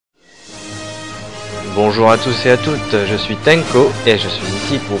Bonjour à tous et à toutes, je suis Tenko et je suis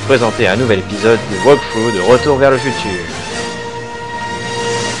ici pour vous présenter un nouvel épisode du walkthrough de Retour vers le futur.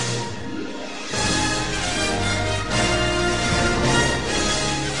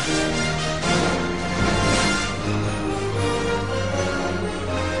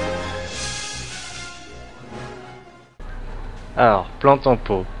 Alors, plante en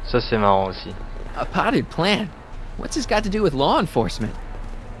pot, ça c'est marrant aussi. A potted plant? What's this got to do with law enforcement?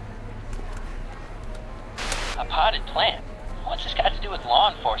 A potted plant? What's this got to do with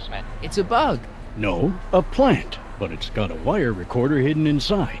law enforcement? It's a bug. No, a plant, but it's got a wire recorder hidden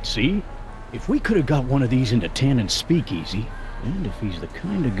inside, see? If we could have got one of these into Tannen's speakeasy, and if he's the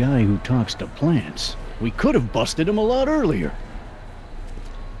kind of guy who talks to plants, we could have busted him a lot earlier.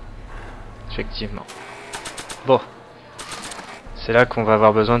 Effectivement. Bon. C'est là qu'on va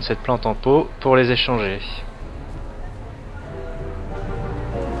avoir besoin de cette plante en pot pour les échanger.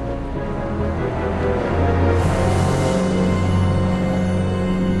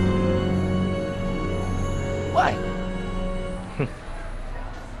 What?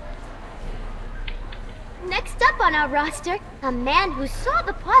 Next up on our roster, a man who saw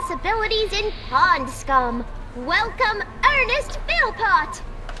the possibilities in pond scum. Welcome, Ernest Philpott!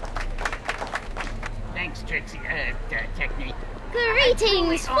 Thanks, Trixie, Technique.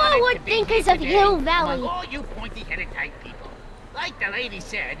 Greetings, forward thinkers of Hill Valley. Among all you pointy-headed type people. Like the lady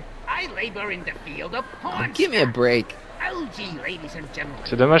said, I labor in the field of pond. Give me a break. LG, ladies and gentlemen.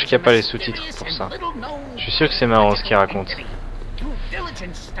 C'est dommage qu'il n'y a pas les sous-titres pour ça. Je suis sûr que c'est marrant ce qu'il raconte.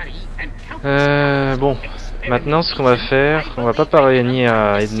 Bon, maintenant ce qu'on va faire, on va pas parler ni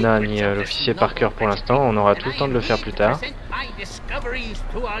à Edna ni à l'officier Parker pour l'instant, on aura tout le temps de le faire plus tard.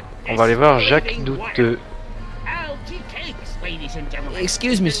 On va aller voir Jacques Douteux.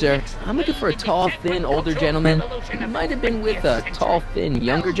 Excuse me, sir. I'm looking for a tall, thin, older gentleman. He might have been with a tall, thin,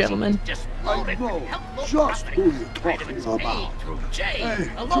 younger gentleman. I know just who you're talking about. Hey,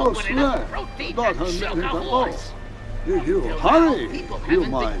 just left. Not a minute alone. If you hurry, you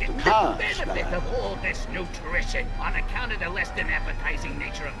might catch that. On account of the less than appetizing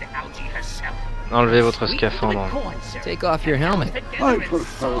nature of the algae herself. Enlevez votre scaphandre. Take off your helmet. I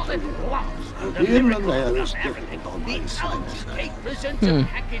prefer to be in the air is difficult on my sinus.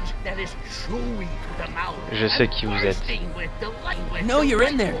 Je sais qui vous êtes. I know you're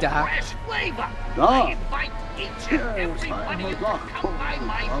in there, Doc. Doc? Yes, I am a doctor,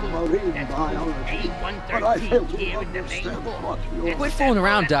 a marine biologist, but I fail to understand what you're... Quit fooling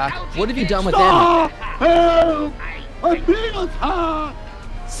around, Doc. What have you done with Stop! them? Help! I'm being attacked!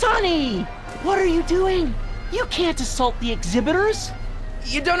 Sonny! What are you doing? You can't assault the exhibitors!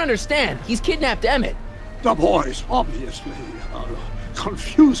 You don't understand. He's kidnapped Emmett. The boys obviously are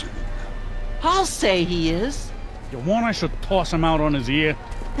confusing. I'll say he is. You want I should toss him out on his ear?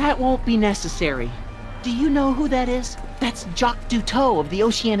 That won't be necessary. Do you know who that is? That's Jacques Douteux of the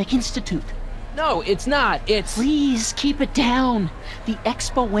Oceanic Institute. No, it's not. It's... Please, keep it down. The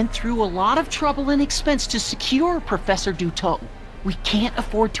Expo went through a lot of trouble and expense to secure Professor Douteux. We can't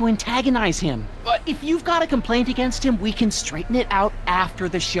afford to antagonize him. But if you've got a complaint against him, we can straighten it out after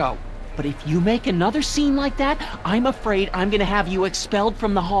the show. But if you make another scene like that, I'm afraid I'm gonna have you expelled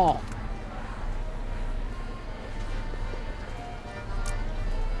from the hall.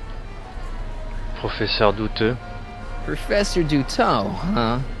 Professeur Douteux. Professor Douteux,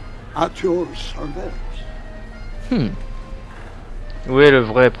 huh? At your service. Où est le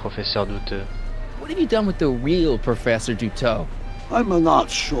vrai professeur Douteux? What have you done with the real Professor Douteux? I'm not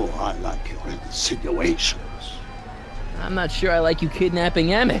sure I like your insinuations. I'm not sure I like you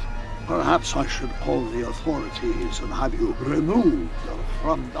kidnapping Emmett. Perhaps I should call the authorities and have you removed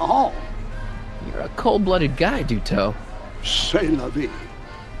from the hall. You're a cold-blooded guy, Douteux. C'est la vie.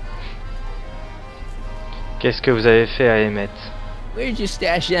 Qu'est-ce que vous avez fait à Emmett? Where'd you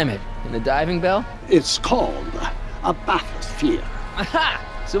stash Emmett? In the diving bell? It's called a bathysphere. Aha!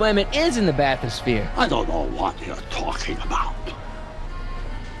 So Emmett is in the bathysphere. I don't know what you're talking about.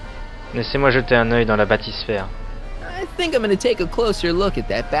 Laissez-moi jeter un œil dans la bathysphère. I think I'm gonna take a closer look at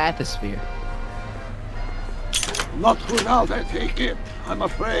that bathysphere. Not without I take it, I'm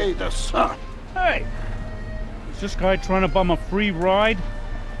afraid, sir. Hey! Is this guy trying to bum a free ride?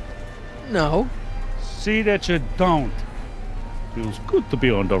 No. See that you don't. Feels good to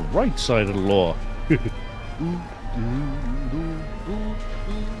be on the right side of the law.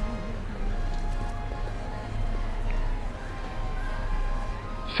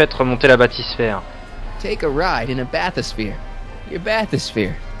 Faites remonter la bathysphère. Take a ride in a bathysphere. Your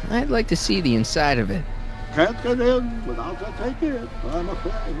bathysphere. I'd like to see the inside of it. Can't get in without a ticket, I'm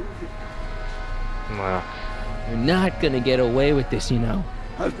afraid. Voilà. You're not gonna get away with this, you know.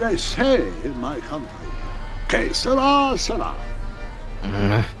 as they say in my country. Que sera, sera.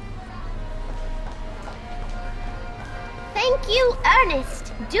 Thank you,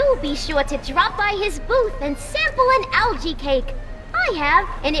 Ernest. Do be sure to drop by his booth and sample an algae cake. I have,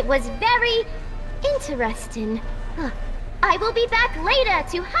 and it was very interesting. I will be back later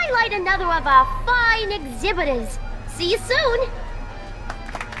to highlight another of our fine exhibitors. See you soon.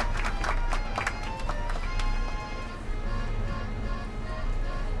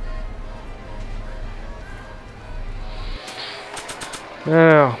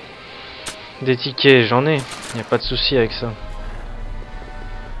 Alors, des tickets, j'en ai. Y a pas de souci avec ça.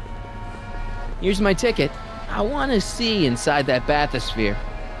 Here's my ticket. I want to see inside that bathysphere.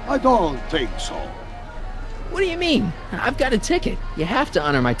 I don't think so. What do you mean? I've got a ticket. You have to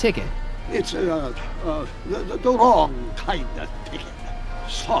honor my ticket. It's the wrong kind of ticket.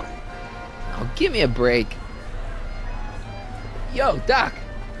 Sorry. Oh, give me a break. Yo, Doc.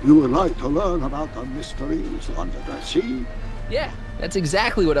 You would like to learn about the mysteries under the sea? Yeah, that's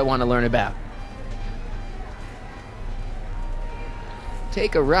exactly what I want to learn about.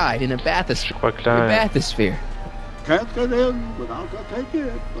 Take a ride in a bathysphere. Je crois que là, Bathysphere. Can't get in without a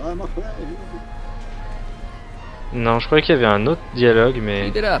ticket, I'm afraid. non, je croyais qu'il y avait un autre dialogue, mais...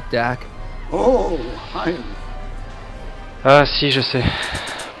 Keep it up, Doc. Oh, I... Ah si, je sais.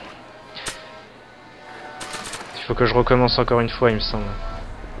 Il faut que je recommence encore une fois, il me semble.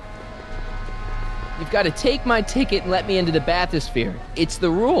 You've got to take my ticket and let me into the bathysphere. It's the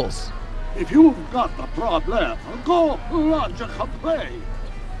rules. If you've got the problem, go lodge a complaint.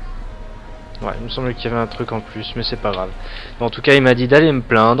 Ouais, il me semblait qu'il y avait un truc en plus, mais c'est pas grave. Bon, en tout cas, il m'a dit d'aller me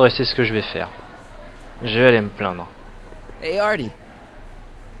plaindre, et c'est ce que je vais faire. Je vais aller me plaindre. Hey, Artie.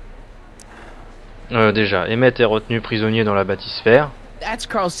 Déjà, Emmett est retenu prisonnier dans la bathysphere. That's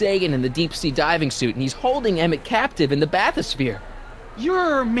Carl Sagan in the deep-sea diving suit, and he's holding Emmett captive in the bathysphere.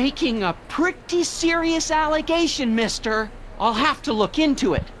 You're making a pretty serious allegation, mister. I'll have to look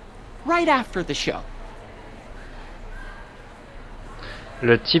into it. Right after the show.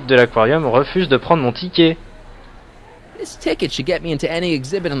 Le type de l'aquarium refuse de prendre mon ticket. This ticket should get me into any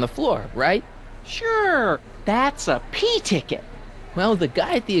exhibit on the floor, right? Sure, that's a P ticket. Well, the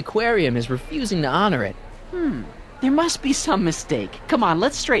guy at the aquarium is refusing to honor it. There must be some mistake. Come on,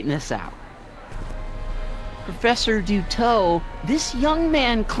 let's straighten this out. Professor Douteux, this young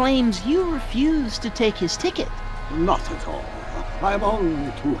man claims you refused to take his ticket. Not at all. I'm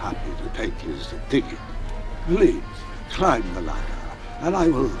only too happy to take his ticket. Please, climb the ladder, and I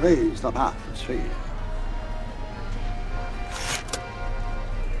will raise the bathysphere.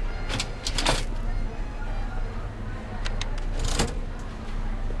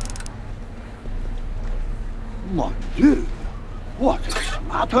 Mon Dieu! What is the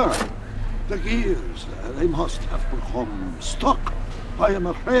matter? The gears, they must have become stuck. I am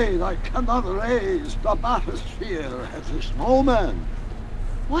afraid I cannot raise the bathysphere at this moment.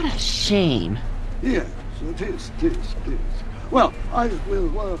 What a shame. Yes, it is. Well, I will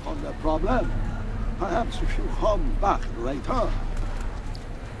work on the problem. Perhaps if you come back later.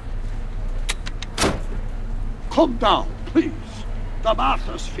 Come down, please. The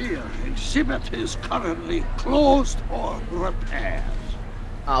bathysphere exhibit is currently closed for repairs.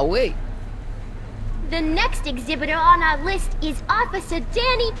 I'll wait. The next exhibitor on our list is Officer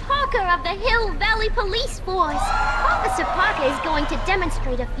Danny Parker of the Hill Valley Police Force. Officer Parker is going to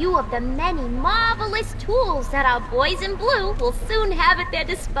demonstrate a few of the many marvelous tools that our boys in blue will soon have at their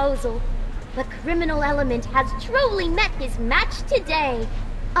disposal. The criminal element has truly met his match today.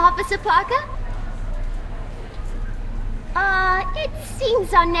 Officer Parker? It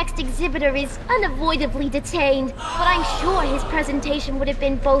seems our next exhibitor is unavoidably detained, but I'm sure his presentation would have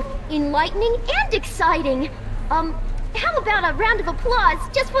been both enlightening and exciting. How about a round of applause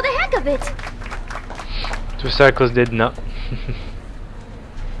just for the heck of it? Tout ça à cause d'Edna.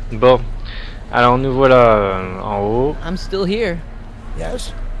 Bon, alors nous voilà en haut. I'm still here.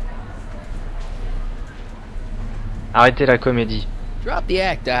 Yes? Arrêtez la comédie. Drop the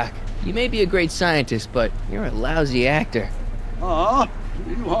act, Doc. You may be a great scientist, but you're a lousy actor. Ah,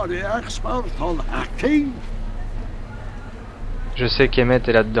 you are the expert on acting? Je sais qu'Emmett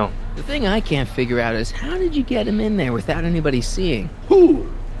est là-dedans. The thing I can't figure out is how did you get him in there without anybody seeing? Who?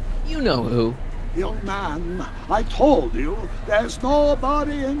 You know who. Young man, I told you, there's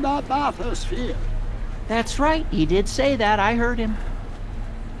nobody in the bathysphere. That's right, he did say that, I heard him.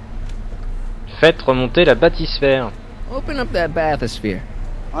 Faites remonter la bathysphere. Open up that bathysphere.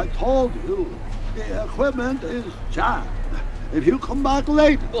 I told you, the equipment is jammed. If you come back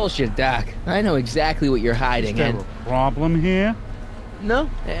later... Bullshit, Doc. I know exactly what you're hiding, Is there a problem here? No,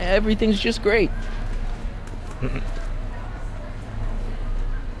 everything's just great.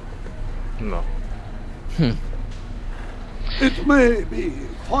 Mort. It may be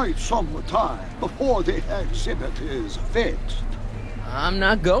quite some time before the exhibit is fixed. I'm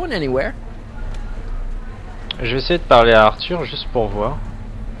not going anywhere. Je vais essayer de parler à Arthur juste pour voir.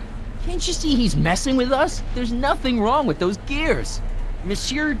 Can't you see he's messing with us? There's nothing wrong with those gears.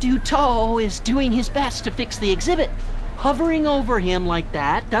 Monsieur Douteux is doing his best to fix the exhibit. Hovering over him like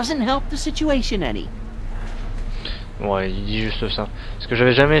that doesn't help the situation any. Ouais, il dit juste ça. Parce que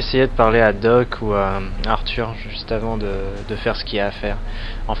j'avais jamais essayé de parler à Doc ou à Arthur juste avant de faire ce qu'il y a à faire.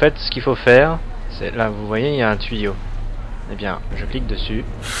 En fait, ce qu'il faut faire, c'est là, vous voyez, il y a un tuyau. Eh bien, je clique dessus.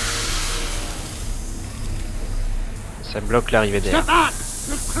 Ça bloque l'arrivée d'air. Step back!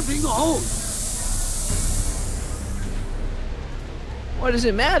 You're crimping the hose! What does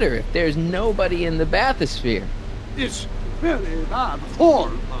it matter if there's nobody in the bathysphere? It's very bad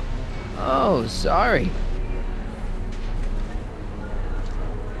form. Oh, sorry.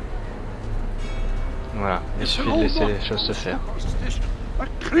 Voilà, il suffit de laisser les choses se faire. A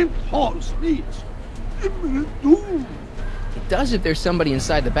crimped hose means imminent doom. It does if there's somebody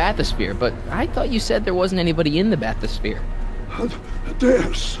inside the bathysphere, but I thought you said there wasn't anybody in the bathysphere.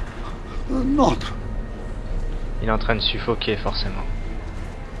 There's not. Il est en train de suffoquer, forcément.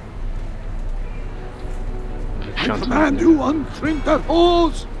 Vu que je suis I en train command de you uncrimp that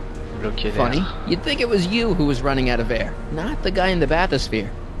hose. bloquer Funny, l'air. you'd think it was you who was running out of air, not the guy in the bathysphere.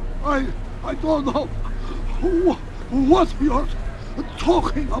 I don't know what you're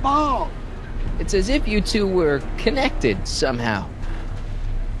talking about. It's as if you two were connected somehow.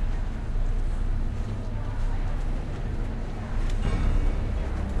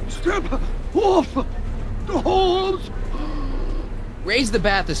 Step off the hose. Raise the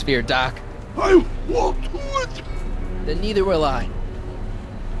bathysphere, Doc. I won't do it. Then neither will I.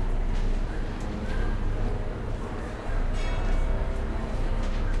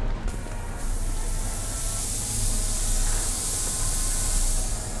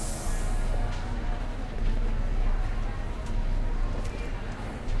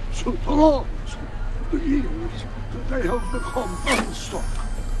 So the laws, the years, they have become unstuck.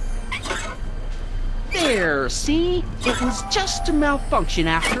 There, see? It was just a malfunction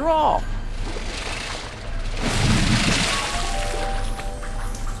after all.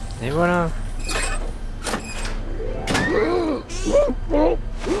 Et voilà.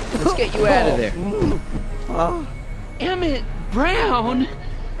 Let's get you out of there. Emmett Brown?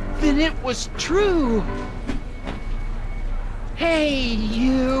 Then it was true. Hey,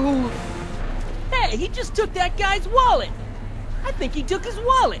 you. Hey, he just took that guy's wallet. I think he took his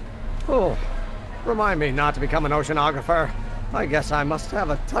wallet. Oh, remind me not to become an oceanographer. I guess I must have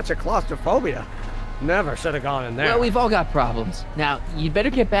a touch of claustrophobia. Never should have gone in there. Well, we've all got problems. Now, you'd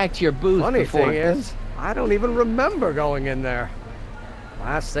better get back to your booth Funny before... thing is, I don't even remember going in there.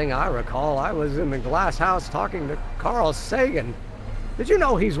 Last thing I recall, I was in the glass house talking to Carl Sagan. Did you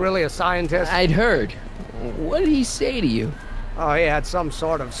know he's really a scientist? I'd heard. What did he say to you? Oh, he had some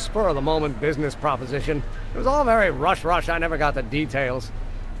sort of spur-of-the-moment business proposition. It was all very rush. I never got the details.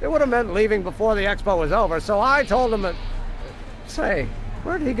 It would have meant leaving before the expo was over, so I told him that... Say,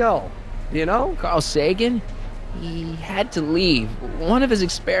 where'd he go? Do you know? Carl Sagan? He had to leave. One of his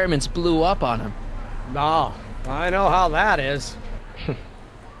experiments blew up on him. No, I know how that is.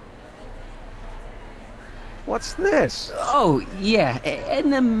 What's this? Oh, yeah.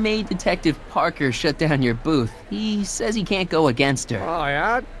 Edna made Detective Parker shut down your booth. He says he can't go against her. Oh,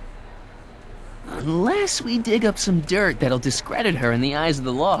 yeah? Unless we dig up some dirt that'll discredit her in the eyes of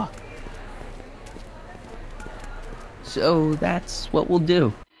the law. So that's what we'll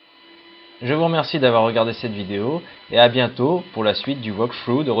do. Je vous remercie d'avoir regardé cette vidéo et à bientôt pour la suite du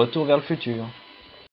walkthrough de Retour vers le futur.